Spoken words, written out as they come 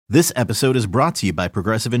This episode is brought to you by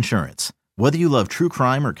Progressive Insurance. Whether you love true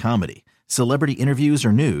crime or comedy, celebrity interviews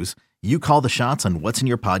or news, you call the shots on what's in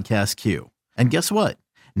your podcast queue. And guess what?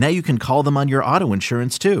 Now you can call them on your auto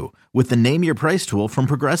insurance too with the Name Your Price tool from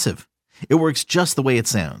Progressive. It works just the way it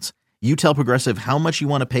sounds. You tell Progressive how much you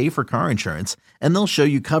want to pay for car insurance, and they'll show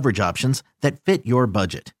you coverage options that fit your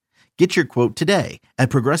budget. Get your quote today at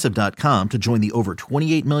Progressive.com to join the over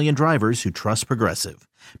 28 million drivers who trust Progressive.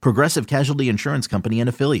 Progressive Casualty Insurance Company and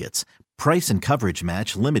Affiliates. Price and coverage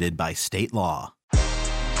match limited by state law.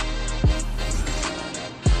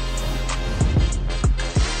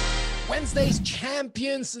 Wednesday's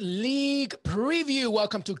Champions League preview.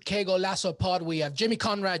 Welcome to Que Golazo Pod. We have Jimmy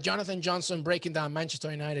Conrad, Jonathan Johnson breaking down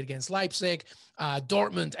Manchester United against Leipzig,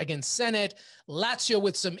 Dortmund against Zenit, Lazio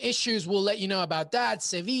with some issues. We'll let you know about that.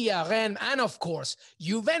 Sevilla, Rennes, and of course,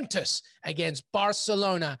 Juventus against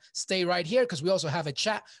Barcelona. Stay right here because we also have a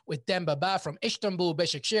chat with Demba Ba from Istanbul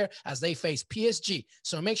Başakşehir as they face PSG.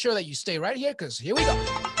 So make sure that you stay right here because here we go.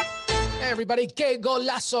 Hey everybody, Que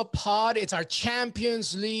Golazo Pod. It's our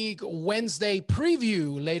Champions League Wednesday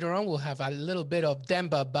preview. Later on, we'll have a little bit of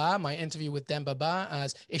Demba Ba, my interview with Demba Ba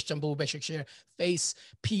as Istanbul Başakşehir face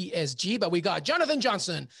PSG. But we got Jonathan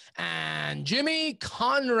Johnson and Jimmy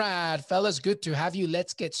Conrad. Fellas, good to have you.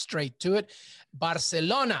 Let's get straight to it.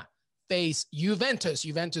 Barcelona face Juventus.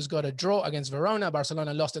 Juventus got a draw against Verona.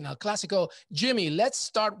 Barcelona lost in El Clasico. Jimmy, let's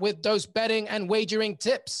start with those betting and wagering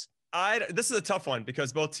tips. This is a tough one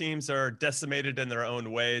because both teams are decimated in their own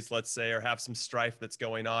ways, let's say, or have some strife that's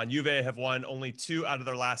going on. Juve have won only 2 out of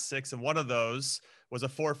their last 6, and one of those was a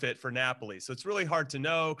forfeit for Napoli. So it's really hard to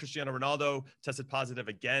know. Cristiano Ronaldo tested positive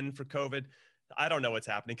again for COVID. I don't know what's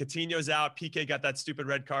happening. Coutinho's out. Piqué got that stupid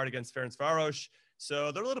red card against Ferencváros.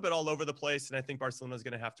 So they're a little bit all over the place, and I think Barcelona is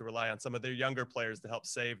going to have to rely on some of their younger players to help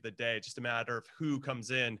save the day. Just a matter of who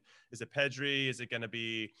comes in. Is it Pedri? Is it going to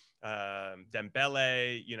be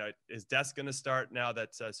Dembele? You know, is Dest going to start now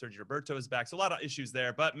that Sergio Roberto is back? So a lot of issues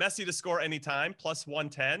there. But Messi to score anytime, plus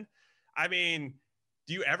 110. I mean,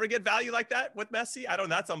 do you ever get value like that with Messi? I don't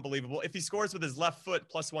know. That's unbelievable. If he scores with his left foot,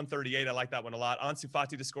 plus 138, I like that one a lot. Ansu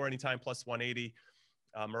Fati to score anytime, plus 180.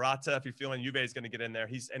 Morata, if you're feeling Juve is going to get in there,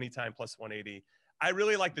 he's anytime, plus 180. I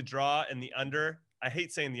really like the draw and the under. I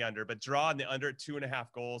hate saying the under, but draw and the under at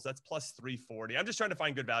 2.5 goals. That's plus 340. I'm just trying to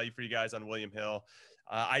find good value for you guys on William Hill.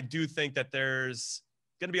 I do think that there's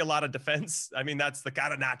going to be a lot of defense. I mean, that's the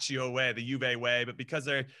Catenaccio way, the Juve way, but because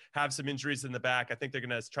they have some injuries in the back, I think they're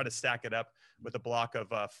going to try to stack it up with a block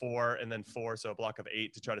of 4 and then 4. So a block of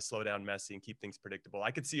 8 to try to slow down Messi and keep things predictable.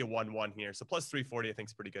 I could see a 1-1 here. So plus 340, I think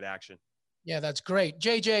is pretty good action. Yeah, that's great.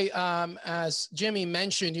 JJ, as Jimmy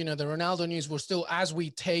mentioned, you know, the Ronaldo news, we're still, as we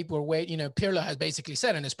tape, we're waiting, you know, Pirlo has basically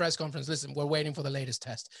said in his press conference, listen, we're waiting for the latest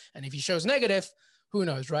test. And if he shows negative, who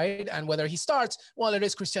knows, right? And whether he starts, well, it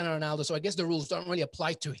is Cristiano Ronaldo. So I guess the rules don't really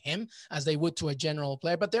apply to him as they would to a general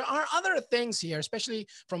player. But there are other things here, especially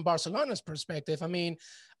from Barcelona's perspective. I mean,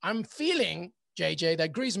 I'm feeling, JJ,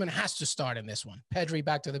 that Griezmann has to start in this one. Pedri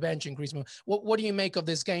back to the bench and Griezmann. What do you make of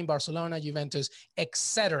this game, Barcelona, Juventus,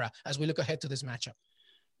 etc., as we look ahead to this matchup?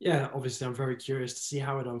 Yeah, obviously, I'm very curious to see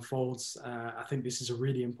how it unfolds. I think this is a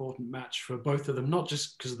really important match for both of them, not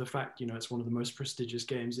just because of the fact, you know, it's one of the most prestigious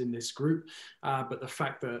games in this group, but the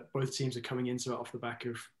fact that both teams are coming into it off the back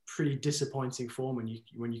of pretty disappointing form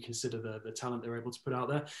when you consider the talent they're able to put out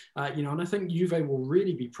there. You know, and I think Juve will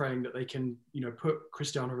really be praying that they can, you know, put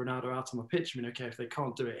Cristiano Ronaldo out on the pitch. I mean, okay, if they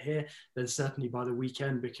can't do it here, then certainly by the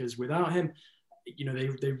weekend, because without him, you know,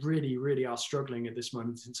 they really, really are struggling at this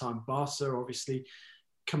moment in time. Barca, obviously,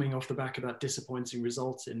 coming off the back of that disappointing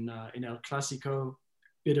result in El Clasico,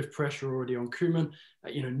 bit of pressure already on Koeman.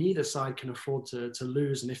 You know, neither side can afford to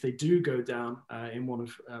lose, and if they do go down in one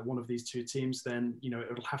of these two teams, then you know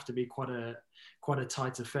it'll have to be quite a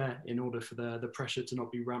tight affair in order for the pressure to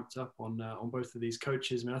not be ramped up on both of these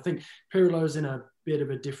coaches. I mean, I think Pirlo's in a bit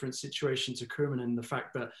of a different situation to Koeman in the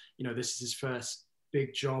fact that you know this is his first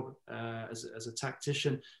big job as a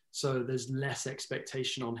tactician. So there's less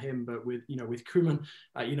expectation on him. But with Koeman,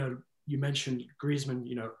 you know, you mentioned Griezmann,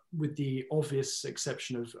 you know, with the obvious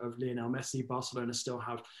exception of Lionel Messi, Barcelona still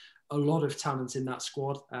have a lot of talent in that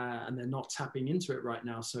squad, and they're not tapping into it right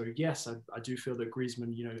now. So yes, I do feel that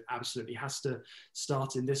Griezmann, you know, absolutely has to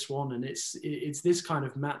start in this one. And it's this kind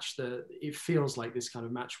of match that it feels like this kind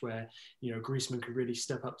of match where, you know, Griezmann could really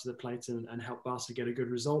step up to the plate and help Barca get a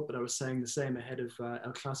good result. But I was saying the same ahead of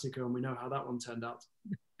El Clasico, and we know how that one turned out.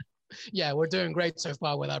 Yeah, we're doing great so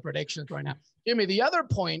far with our predictions right now. Jimmy, the other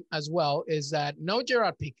point as well is that no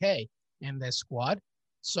Gerard Piqué in this squad.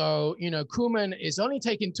 So, you know, Koeman is only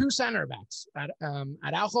taking 2 center backs at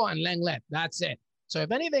Araujo and Lenglet. That's it. So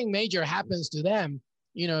if anything major happens to them,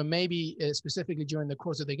 maybe specifically during the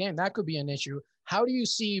course of the game, that could be an issue. How do you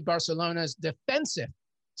see Barcelona's defensive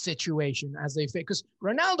situation as they face? Because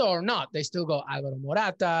Ronaldo or not, they still go Alvaro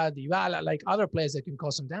Morata, Dybala, like other players that can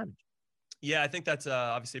cause some damage. Yeah, I think that's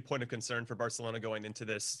obviously a point of concern for Barcelona going into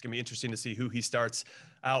this. It's going to be interesting to see who he starts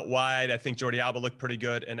out wide. I think Jordi Alba looked pretty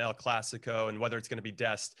good in El Clasico, and whether it's going to be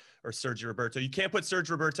Dest or Sergio Roberto. You can't put Sergio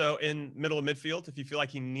Roberto in middle of midfield if you feel like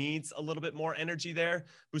he needs a little bit more energy there.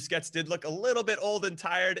 Busquets did look a little bit old and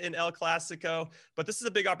tired in El Clasico, but this is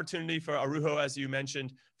a big opportunity for Araujo, as you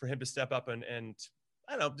mentioned, for him to step up and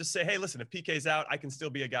I don't know, just say, hey, listen, if PK's out, I can still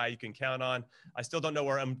be a guy you can count on. I still don't know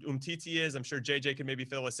where Umtiti is. I'm sure JJ can maybe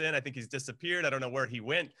fill us in. I think he's disappeared. I don't know where he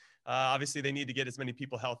went. Obviously, they need to get as many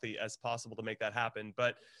people healthy as possible to make that happen.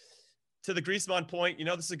 But to the Griezmann point,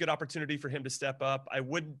 this is a good opportunity for him to step up. I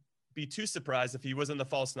wouldn't be too surprised if he was in the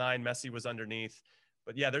false nine, Messi was underneath.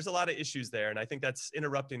 But yeah, there's a lot of issues there, and I think that's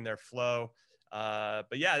interrupting their flow.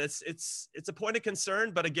 But yeah, it's a point of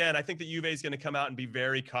concern. But again, I think that Juve is going to come out and be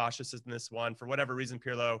very cautious in this one. For whatever reason,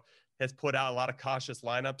 Pirlo has put out a lot of cautious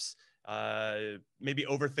lineups, maybe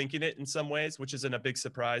overthinking it in some ways, which isn't a big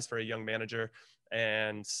surprise for a young manager.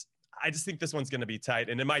 And I just think this one's going to be tight,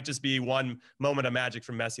 and it might just be one moment of magic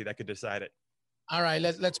from Messi that could decide it. All right,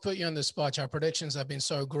 let's put you on the spot. Our predictions have been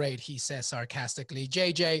so great, he says sarcastically.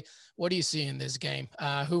 JJ, what do you see in this game?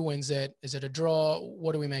 Who wins it? Is it a draw?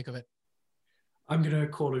 What do we make of it? I'm going to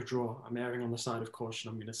call a draw. I'm erring on the side of caution.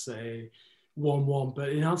 I'm going to say 1-1. But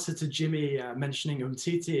in answer to Jimmy mentioning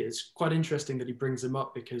Umtiti, it's quite interesting that he brings him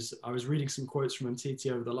up, because I was reading some quotes from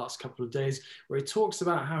Umtiti over the last couple of days where he talks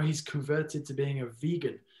about how he's converted to being a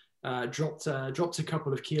vegan. Dropped a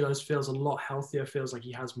couple of kilos, feels a lot healthier, feels like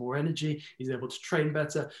he has more energy, he's able to train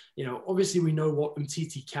better. Obviously we know what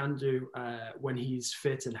Umtiti can do when he's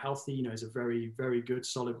fit and healthy. He's a very, very good,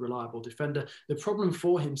 solid, reliable defender. The problem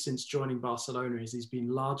for him since joining Barcelona is he's been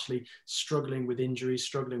largely struggling with injuries,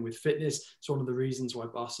 struggling with fitness. It's one of the reasons why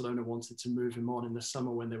Barcelona wanted to move him on in the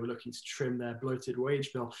summer when they were looking to trim their bloated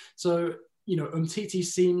wage bill. So Umtiti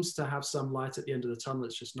seems to have some light at the end of the tunnel.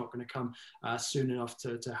 It's just not going to come soon enough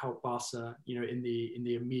to help Barca, in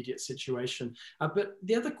the immediate situation. But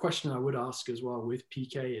the other question I would ask as well with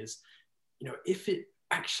PK is, if it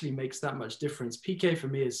actually makes that much difference. PK for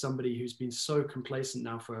me is somebody who's been so complacent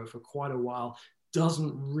now for quite a while,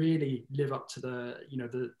 doesn't really live up to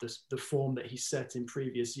the form that he set in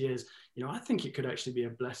previous years. I think it could actually be a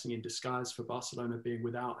blessing in disguise for Barcelona being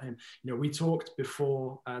without him. We talked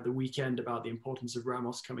before the weekend about the importance of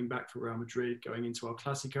Ramos coming back for Real Madrid, going into El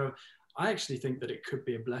Clasico. I actually think that it could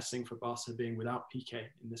be a blessing for Barca being without PK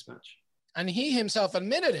in this match. And he himself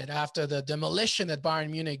admitted it after the demolition that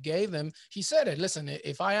Bayern Munich gave them. He said it, listen,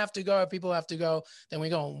 if I have to go, if people have to go, then we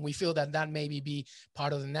go. And we feel that maybe be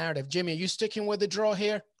part of the narrative. Jimmy, are you sticking with the draw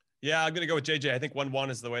here? Yeah, I'm going to go with JJ. I think 1-1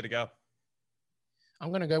 is the way to go. I'm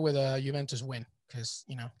going to go with a Juventus win because,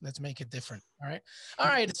 let's make it different. All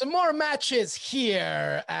right. Some more matches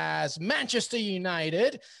here as Manchester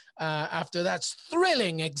United, after that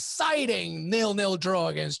thrilling, exciting 0-0 draw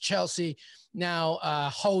against Chelsea, now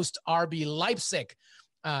host RB Leipzig.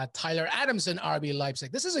 Tyler Adams and RB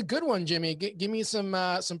Leipzig. This is a good one, Jimmy. Give me some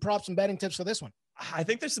props and betting tips for this one. I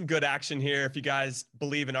think there's some good action here if you guys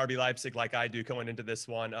believe in RB Leipzig like I do going into this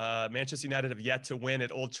one. Manchester United have yet to win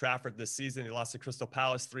at Old Trafford this season. They lost to Crystal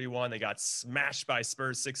Palace 3-1. They got smashed by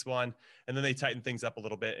Spurs 6-1. And then they tightened things up a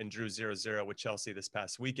little bit and drew 0-0 with Chelsea this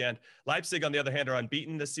past weekend. Leipzig, on the other hand, are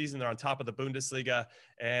unbeaten this season. They're on top of the Bundesliga.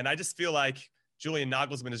 And I just feel like Julian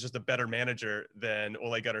Nagelsmann is just a better manager than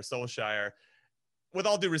Ole Gunnar Solskjaer. With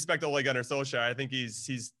all due respect to Ole Gunnar Solskjaer, I think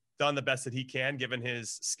he's done the best that he can given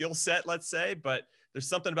his skill set, let's say. But there's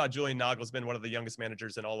something about Julian Nagelsmann, one of the youngest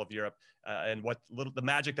managers in all of Europe, and the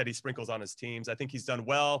magic that he sprinkles on his teams. I think he's done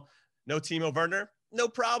well. No Timo Werner, no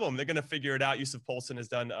problem. They're going to figure it out. Yusuf Poulsen has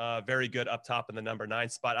done very good up top in the number 9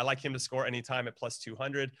 spot. I like him to score anytime at plus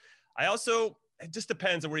 200. It just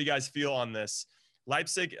depends on where you guys feel on this.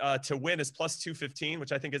 Leipzig to win is plus 215,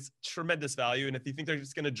 which I think is tremendous value. And if you think they're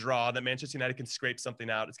just going to draw, that Manchester United can scrape something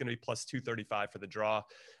out, it's going to be plus 235 for the draw.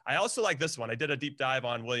 I also like this one. I did a deep dive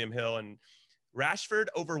on William Hill and Rashford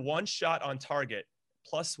over 1 shot on target,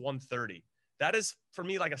 plus 130. That is, for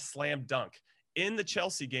me, like a slam dunk. In the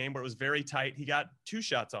Chelsea game where it was very tight, he got 2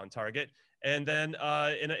 shots on target. And then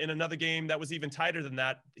in another game that was even tighter than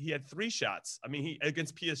that, he had 3 shots. I mean,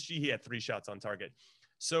 against PSG, he had 3 shots on target.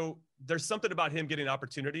 So there's something about him getting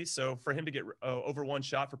opportunities. So for him to get over 1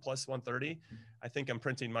 shot for plus 130, I think I'm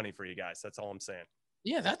printing money for you guys. That's all I'm saying.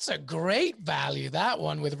 Yeah, that's a great value, that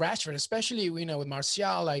one with Rashford, especially, with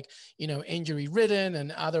Martial, injury ridden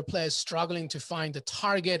and other players struggling to find the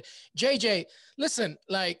target. JJ, listen,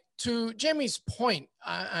 to Jimmy's point,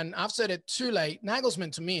 and I've said it too late,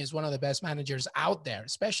 Nagelsmann to me is one of the best managers out there,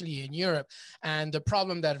 especially in Europe. And the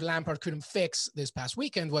problem that Lampard couldn't fix this past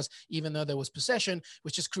weekend was, even though there was possession,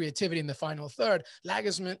 was just creativity in the final third.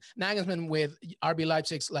 Nagelsmann with RB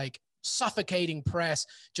Leipzig's like suffocating press,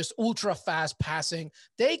 just ultra fast passing,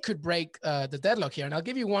 they could break the deadlock here. And I'll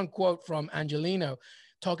give you one quote from Angelino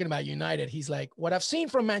talking about United. He's like, what I've seen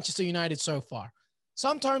from Manchester United so far,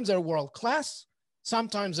 sometimes they're world class,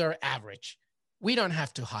 sometimes they're average. We don't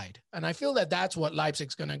have to hide. And I feel that that's what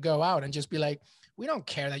Leipzig's going to go out and just be like, we don't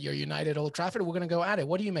care that you're United Old Trafford. We're going to go at it.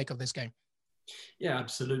 What do you make of this game? Yeah,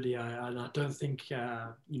 absolutely. I don't think,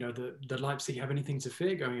 the Leipzig have anything to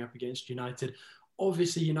fear going up against United.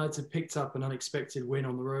 Obviously, United picked up an unexpected win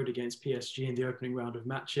on the road against PSG in the opening round of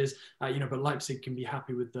matches, but Leipzig can be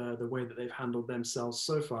happy with the way that they've handled themselves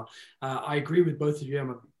so far. I agree with both of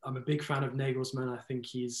you. I'm a big fan of Nagelsmann. I think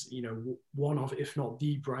he's, one of, if not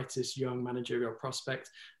the brightest young managerial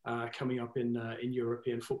prospect coming up in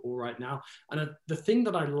European football right now. And the thing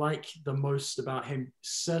that I like the most about him,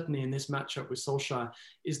 certainly in this matchup with Solskjaer,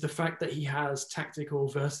 is the fact that he has tactical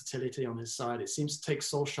versatility on his side. It seems to take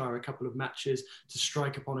Solskjaer a couple of matches to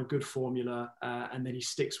strike upon a good formula, and then he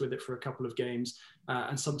sticks with it for a couple of games.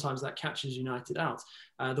 And sometimes that catches United out.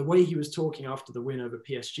 The way he was talking after the win over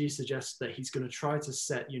PSG suggests that he's going to try to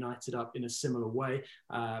set United up in a similar way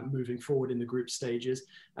moving forward in the group stages.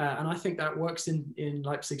 And I think that works in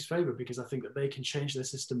Leipzig's favour, because I think that they can change their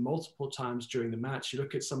system multiple times during the match. You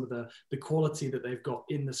look at some of the quality that they've got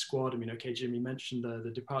in the squad. I mean, okay, Jimmy mentioned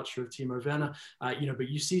the departure of Timo Werner, but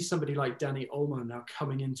you see somebody like Dani Olmo now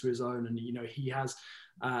coming into his own, and, he has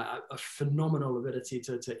a phenomenal ability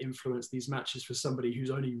to influence these matches for somebody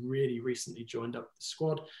who's only really recently joined up the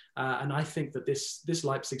squad. And I think that this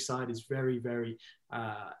Leipzig side is very, very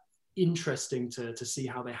interesting to see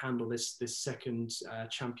how they handle this second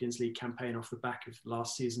Champions League campaign off the back of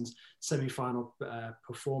last season's semi-final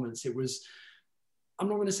performance. It was, I'm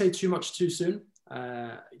not going to say too much too soon.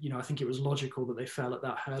 I think it was logical that they fell at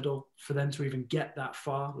that hurdle. For them to even get that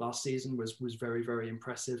far last season was very, very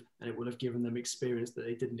impressive, and it would have given them experience that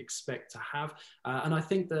they didn't expect to have. And I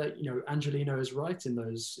think that, Angelino is right in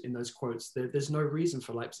those quotes. There's no reason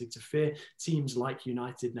for Leipzig to fear teams like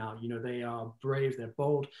United now. They are brave, they're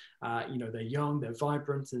bold, they're young, they're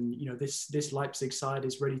vibrant, and, this Leipzig side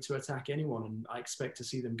is ready to attack anyone. And I expect to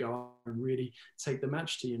see them go out and really take the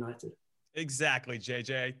match to United. Exactly,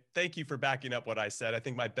 JJ. Thank you for backing up what I said. I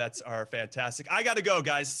think my bets are fantastic. I got to go,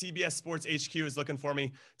 guys. CBS Sports HQ is looking for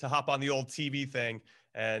me to hop on the old TV thing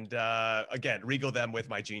and, again, regale them with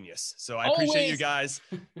my genius. So I appreciate you guys.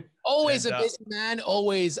 Always a busy man,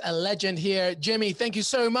 always a legend here. Jimmy, thank you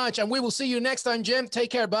so much. And we will see you next time, Jim.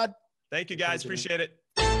 Take care, bud. Thank you, guys. Appreciate it.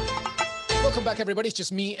 Welcome back, everybody. It's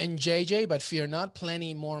just me and JJ, but fear not,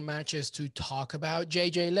 plenty more matches to talk about.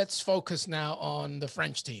 JJ, let's focus now on the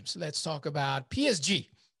French teams. Let's talk about PSG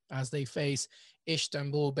as they face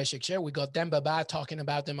Istanbul Besiktas. We got Demba Ba talking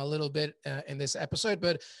about them a little bit in this episode,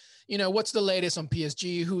 but what's the latest on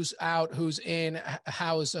PSG? Who's out? Who's in?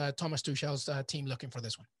 How is Thomas Tuchel's team looking for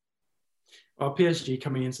this one? Well, PSG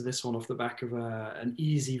coming into this one off the back of an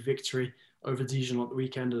easy victory over Dijon at the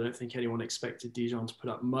weekend. I don't think anyone expected Dijon to put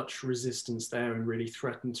up much resistance there and really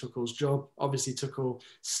threaten Tuchel's job. Obviously, Tuchel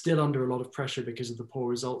still under a lot of pressure because of the poor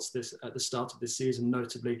results at the start of this season,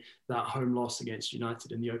 notably that home loss against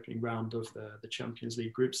United in the opening round of the Champions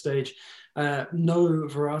League group stage. No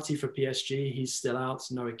Verratti for PSG. He's still out.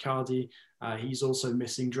 No Icardi. He's also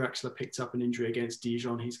missing. Drexler picked up an injury against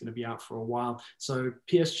Dijon. He's going to be out for a while. So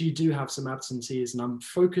PSG do have some absentees, and I'm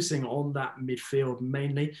focusing on that midfield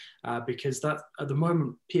mainly because that at the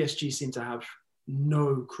moment PSG seem to have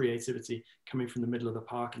no creativity coming from the middle of the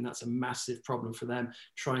park, and that's a massive problem for them,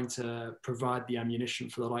 trying to provide the ammunition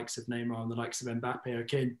for the likes of Neymar and the likes of Mbappe.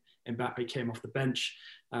 Okay, Mbappe came off the bench,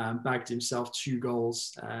 bagged himself 2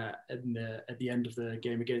 goals at the end of the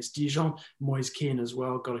game against Dijon. Moise Kean as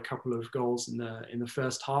well got a couple of goals in the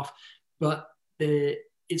first half. But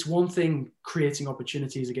it's one thing creating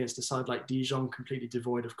opportunities against a side like Dijon, completely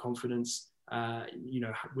devoid of confidence,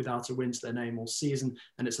 without a win to their name all season.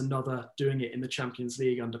 And it's another doing it in the Champions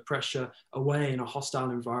League under pressure, away in a hostile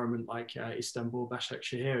environment like Istanbul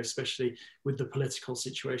Başakşehir, especially with the political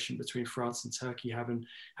situation between France and Turkey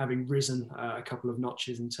having risen a couple of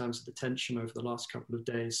notches in terms of the tension over the last couple of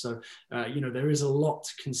days. So, there is a lot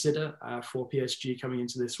to consider for PSG coming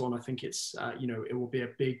into this one. I think it's, it will be a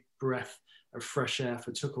big breath of fresh air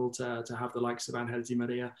for Tuchel to have the likes of Angel Di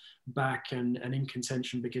Maria back and in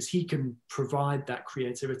contention, because he can provide that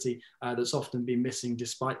creativity that's often been missing,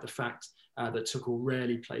 despite the fact that Tuchel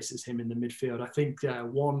rarely places him in the midfield. I think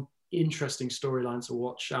one interesting storyline to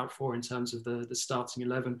watch out for in terms of the starting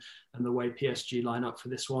 11 and the way PSG line up for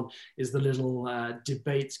this one is the little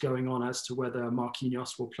debate going on as to whether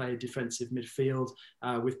Marquinhos will play defensive midfield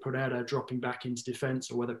with Pereira dropping back into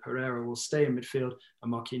defense, or whether Pereira will stay in midfield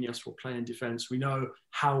and Marquinhos will play in defense. We know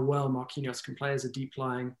how well Marquinhos can play as a deep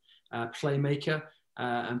lying playmaker.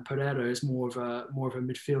 And Pereira is more of a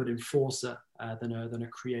midfield enforcer than a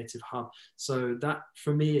creative hub. So that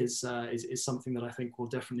for me is something that I think will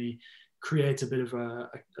definitely create a bit of a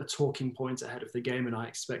talking point ahead of the game, and I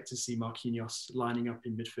expect to see Marquinhos lining up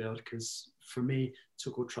in midfield because for me,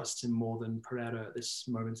 Tuchel trusts him more than Pereira at this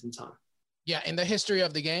moment in time. Yeah, in the history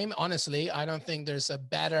of the game, honestly, I don't think there's a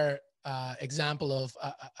better example of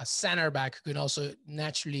a center back who can also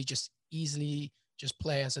naturally easily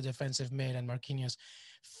play as a defensive mid, and Marquinhos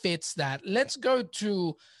fits that. Let's go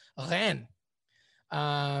to Rennes.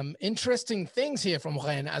 Interesting things here from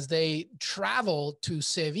Rennes as they travel to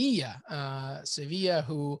Sevilla. Sevilla,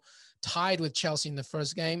 who tied with Chelsea in the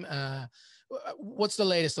first game. What's the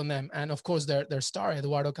latest on them? And of course, their star,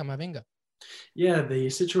 Eduardo Camavinga. Yeah,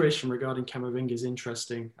 the situation regarding Camavinga is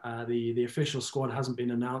interesting. The official squad hasn't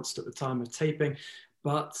been announced at the time of taping,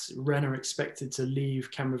 but Rennes are expected to leave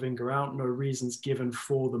Camavinga out. No reasons given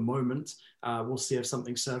for the moment. We'll see if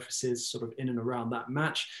something surfaces sort of in and around that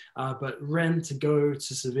match. But Rennes to go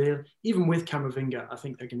to Seville, even with Camavinga, I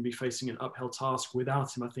think they're going to be facing an uphill task.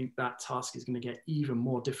 Without him, I think that task is going to get even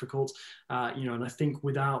more difficult. And I think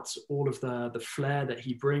without all of the flair that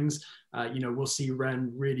he brings, we'll see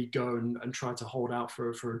Rennes really go and try to hold out for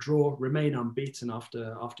a draw, remain unbeaten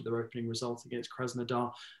after their opening result against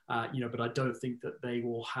Krasnodar. But I don't think that they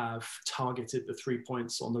will have targeted the 3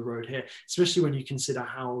 points on the road here, especially when you consider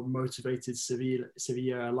how motivated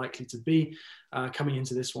Sevilla are likely to be coming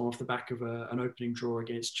into this one off the back of an opening draw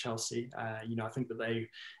against Chelsea. I think that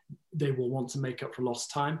they will want to make up for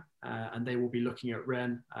lost time, and they will be looking at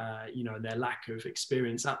Rennes, their lack of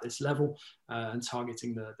experience at this level, and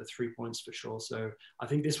targeting the 3 points for sure. So I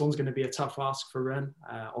think this one's going to be a tough ask for Rennes.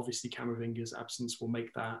 Obviously, Camavinga's absence will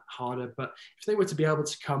make that harder, but if they were to be able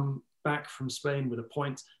to come back from Spain with a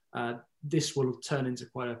point, this will turn into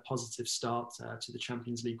quite a positive start to the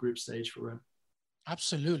Champions League group stage for Rennes.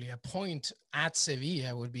 Absolutely. A point at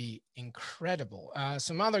Sevilla would be incredible.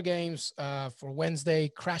 Some other games for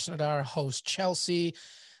Wednesday, Krasnodar host Chelsea.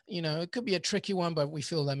 It could be a tricky one, but we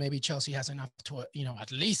feel that maybe Chelsea has enough to,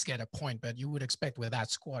 at least get a point, but you would expect with that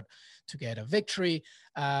squad to get a victory.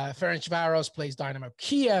 Ferencváros plays Dynamo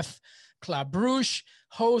Kiev. Club Brugge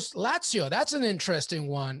host Lazio. That's an interesting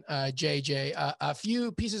one, JJ. A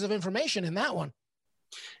few pieces of information in that one.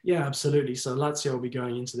 Yeah, absolutely. So Lazio will be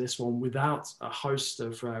going into this one without a host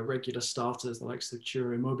of regular starters. The likes of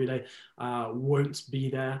Ciro Immobile won't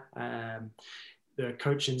be there. The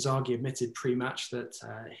coach Inzaghi admitted pre-match that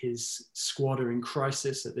his squad are in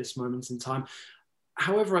crisis at this moment in time.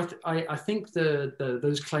 However, I think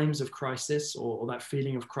those claims of crisis or that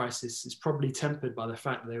feeling of crisis is probably tempered by the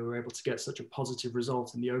fact that they were able to get such a positive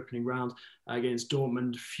result in the opening round against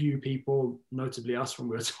Dortmund. Few people, notably us when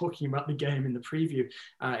we were talking about the game in the preview,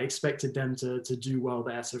 expected them to do well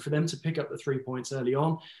there. So for them to pick up the 3 points early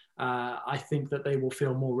on, I think that they will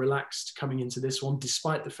feel more relaxed coming into this one,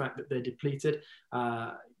 despite the fact that they're depleted.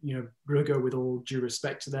 Brugge, with all due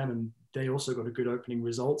respect to them, and they also got a good opening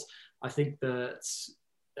result. I think that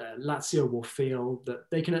Lazio will feel that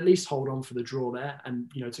they can at least hold on for the draw there.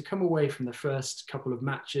 And, to come away from the first couple of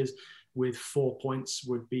matches with 4 points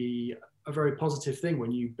would be a very positive thing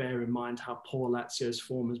when you bear in mind how poor Lazio's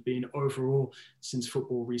form has been overall since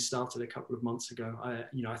football restarted a couple of months ago.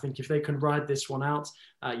 I think if they can ride this one out,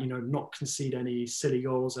 not concede any silly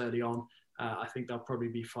goals early on, I think they'll probably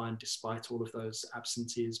be fine despite all of those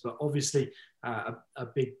absentees. But obviously a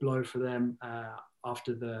big blow for them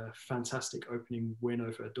after the fantastic opening win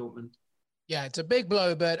over Dortmund. Yeah, it's a big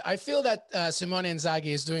blow, but I feel that Simone Inzaghi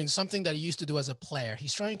is doing something that he used to do as a player.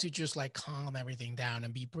 He's trying to just calm everything down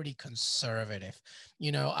and be pretty conservative.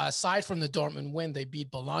 Aside from the Dortmund win, they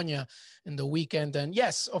beat Bologna in the weekend. And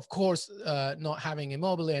yes, of course, not having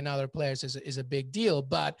Immobile and other players is a big deal,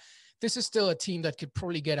 but this is still a team that could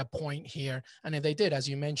probably get a point here. And if they did, as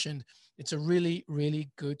you mentioned, it's a really, really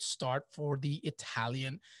good start for the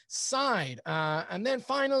Italian side. And then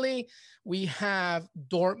finally, we have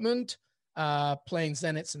Dortmund playing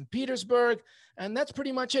Zenit St. Petersburg. And that's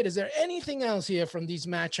pretty much it. Is there anything else here from these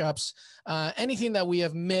matchups? Anything that we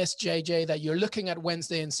have missed, JJ, that you're looking at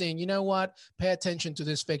Wednesday and saying, you know what, pay attention to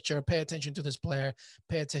this fixture, pay attention to this player,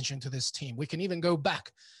 pay attention to this team. We can even go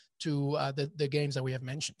back to the games that we have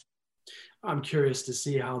mentioned. I'm curious to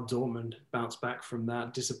see how Dortmund bounce back from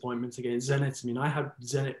that disappointment against Zenit. I mean, I had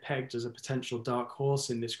Zenit pegged as a potential dark horse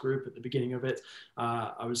in this group at the beginning of it.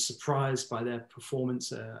 I was surprised by their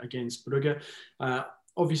performance against Brugge.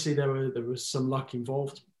 Obviously, there was some luck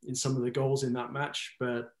involved in some of the goals in that match,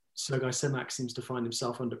 but Sergei Semak seems to find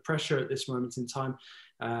himself under pressure at this moment in time.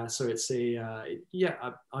 So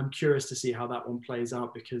I'm curious to see how that one plays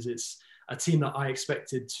out, because it's a team that I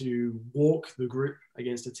expected to walk the group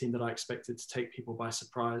against a team that I expected to take people by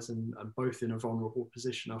surprise, and both in a vulnerable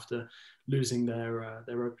position after losing their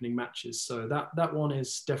opening matches. So that one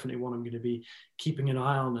is definitely one I'm going to be keeping an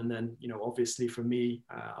eye on. And then, obviously for me,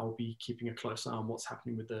 I'll be keeping a close eye on what's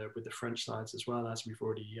happening with the French sides as well, as we've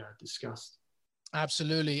already discussed.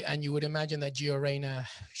 Absolutely. And you would imagine that Gio Reyna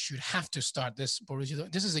should have to start this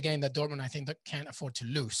Borussia. This is a game that Dortmund, I think, that can't afford to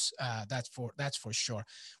lose. That's for sure.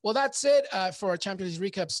 Well, that's it for our Champions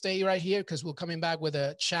League recap. Stay right here, because we're coming back with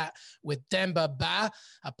a chat with Demba Ba,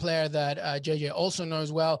 a player that JJ also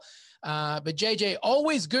knows well. But JJ,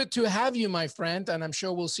 always good to have you, my friend. And I'm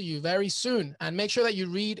sure we'll see you very soon. And make sure that you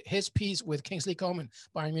read his piece with Kingsley Coman,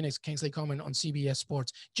 Bayern Munich's Kingsley Coman on CBS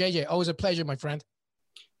Sports. JJ, always a pleasure, my friend.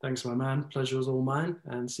 Thanks, my man. Pleasure is all mine,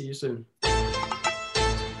 and see you soon.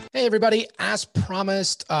 Hey, everybody. As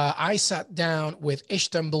promised, I sat down with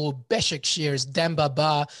Istanbul Beşiktaş's Demba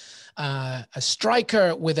Ba, a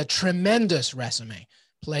striker with a tremendous resume.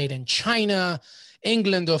 Played in China,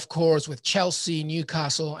 England, of course, with Chelsea,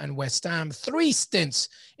 Newcastle, and West Ham. 3 stints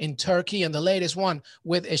in Turkey, and the latest one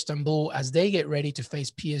with Istanbul as they get ready to face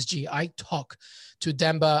PSG. I talk to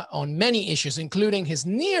Demba on many issues, including his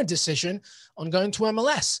near decision on going to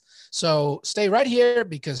MLS. So stay right here,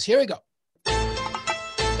 because here we go.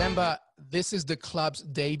 Demba, this is the club's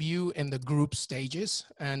debut in the group stages.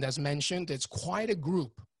 And as mentioned, it's quite a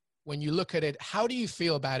group. When you look at it, how do you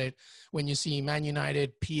feel about it when you see Man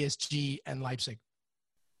United, PSG, and Leipzig?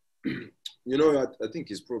 I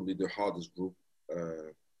think it's probably the hardest group,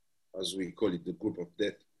 as we call it, the group of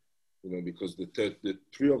death, because the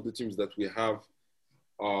 3 of the teams that we have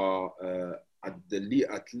are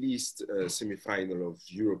at least semi-final of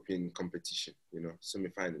European competition,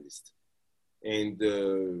 semi-finalist. And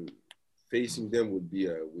facing them would be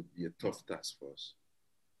a tough task for us.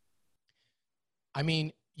 I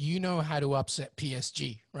mean, you know how to upset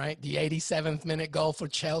PSG, right? The 87th minute goal for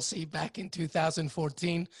Chelsea back in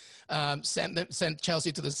 2014 sent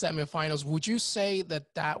Chelsea to the semifinals. Would you say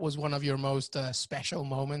that was one of your most special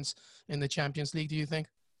moments in the Champions League, do you think?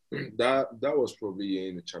 That was probably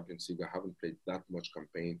in the Champions League. I haven't played that much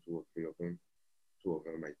campaign, 2 or 3 of them,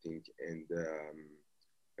 I think.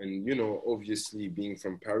 And obviously being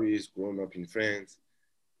from Paris, growing up in France,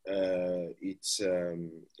 it's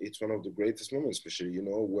one of the greatest moments, especially,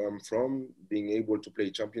 where I'm from. Being able to play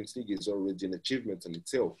Champions League is already an achievement in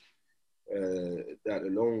itself. That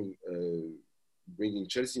alone, bringing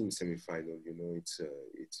Chelsea in semi-final, it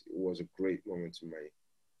was a great moment in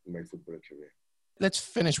my football career. Let's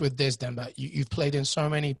finish with this, Demba. You've played in so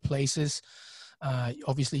many places.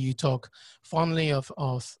 Obviously, you talk fondly of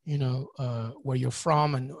where you're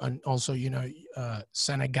from, and also,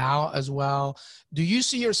 Senegal as well. Do you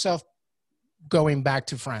see yourself going back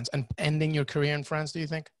to France and ending your career in France, do you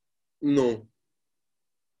think? No.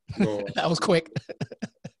 That was quick.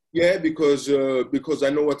 Yeah, because I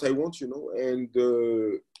know what I want, and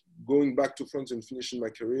going back to France and finishing my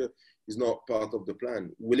career is not part of the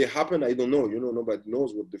plan. Will it happen? I don't know. Nobody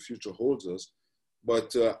knows what the future holds us.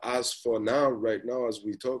 But as for now, right now, as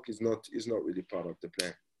we talk, is not really part of the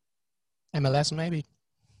plan. MLS, maybe?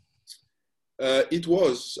 It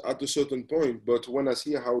was at a certain point, but when I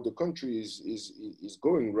see how the country is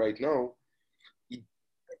going right now,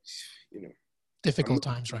 difficult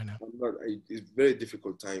times right now. It's very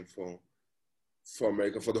difficult time for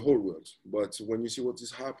America, for the whole world. But when you see what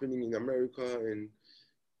is happening in America and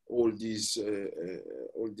all these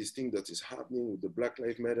things that is happening with the Black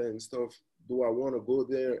Lives Matter and stuff, do I want to go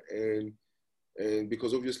there? And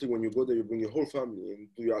because obviously when you go there, you bring your whole family. And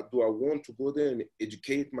do I want to go there and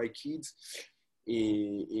educate my kids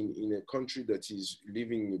in a country that is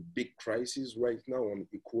living a big crisis right now on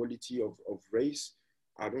equality of race?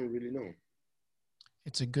 I don't really know.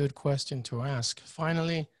 It's a good question to ask.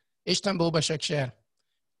 Finally, Istanbul Başakşehir,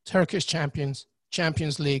 Turkish champions,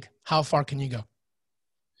 Champions League. How far can you go?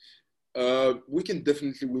 We can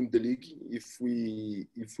definitely win the league if we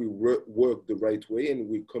work the right way and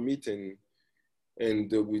we commit and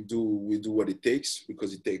we do what it takes,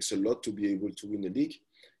 because it takes a lot to be able to win the league.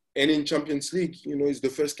 And in Champions League, it's the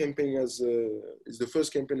first campaign of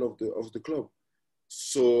the club.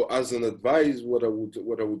 So as an advice, what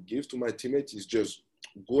I would give to my teammates is just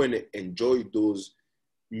go and enjoy those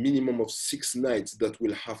minimum of 6 nights that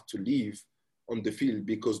will have to leave on the field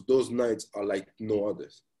because those nights are like no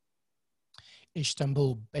others.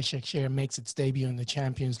 Istanbul Başakşehir makes its debut in the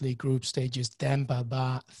Champions League group stages. Demba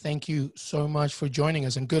Ba, thank you so much for joining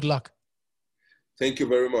us and good luck. Thank you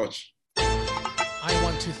very much. I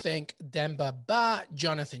want to thank Demba Ba,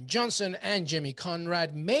 Jonathan Johnson, and Jimmy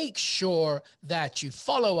Conrad. Make sure that you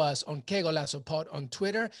follow us on Que Golazo Pod on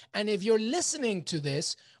Twitter. And if you're listening to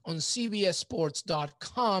this on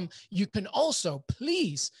cbssports.com, you can also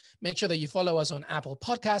please make sure that you follow us on Apple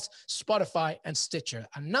Podcasts, Spotify, and Stitcher.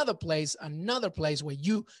 Another place where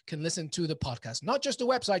you can listen to the podcast. Not just the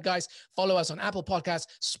website, guys. Follow us on Apple Podcasts,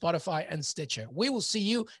 Spotify, and Stitcher. We will see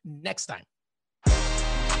you next time.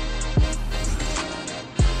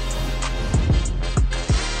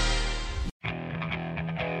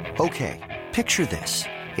 Okay, picture this.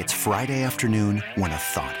 It's Friday afternoon when a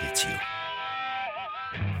thought hits you.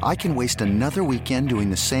 I can waste another weekend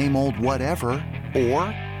doing the same old whatever, or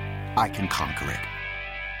I can conquer it.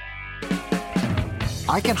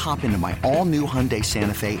 I can hop into my all-new Hyundai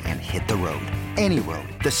Santa Fe and hit the road. Any road.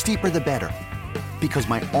 The steeper, the better. Because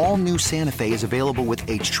my all-new Santa Fe is available with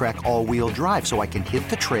H-Track all-wheel drive, so I can hit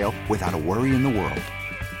the trail without a worry in the world.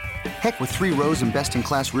 Heck, with 3 rows and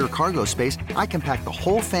best-in-class rear cargo space, I can pack the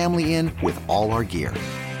whole family in with all our gear.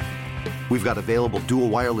 We've got available dual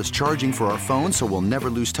wireless charging for our phones, so we'll never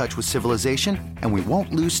lose touch with civilization, and we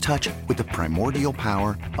won't lose touch with the primordial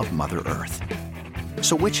power of Mother Earth.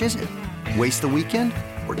 So which is it? Waste the weekend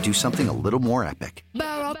or do something a little more epic?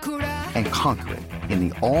 And conquer it in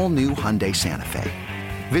the all-new Hyundai Santa Fe.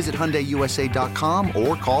 Visit HyundaiUSA.com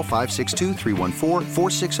or call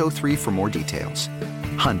 562-314-4603 for more details.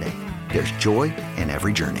 Hyundai, there's joy in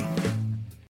every journey.